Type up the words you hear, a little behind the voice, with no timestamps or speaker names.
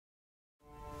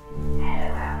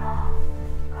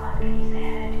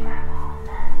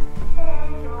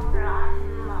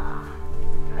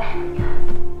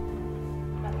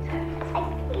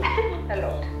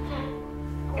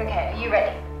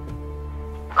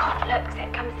Con,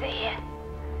 look, come sit here.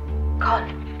 Con,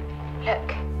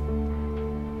 look.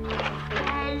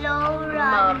 Hello,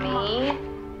 Mummy.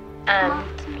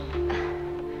 And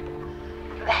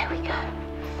there we go.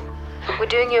 We're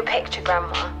doing you a picture,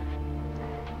 Grandma.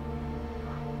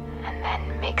 And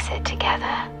then mix it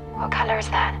together. What colour is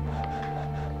that?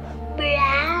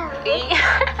 Brown.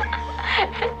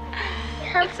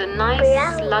 It's a nice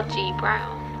brown. sludgy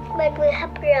brown. But we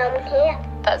have brown here.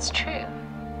 That's true.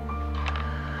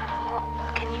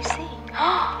 What can you see?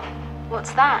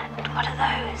 What's that? What are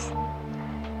those?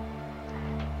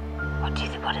 What do you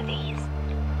think? What are these?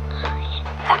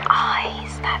 The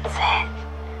eyes, that's it.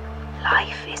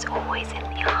 Life is always in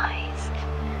the eyes.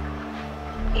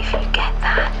 If you get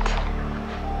that,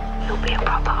 you'll be a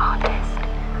proper artist.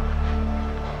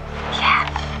 Yeah.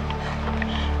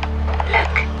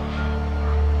 Look.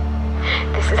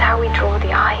 This is how we draw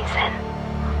the eyes in.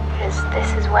 Because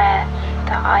this is where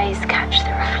the eyes catch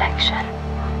the reflection.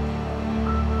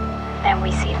 Then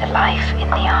we see the life in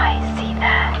the eyes. See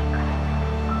there?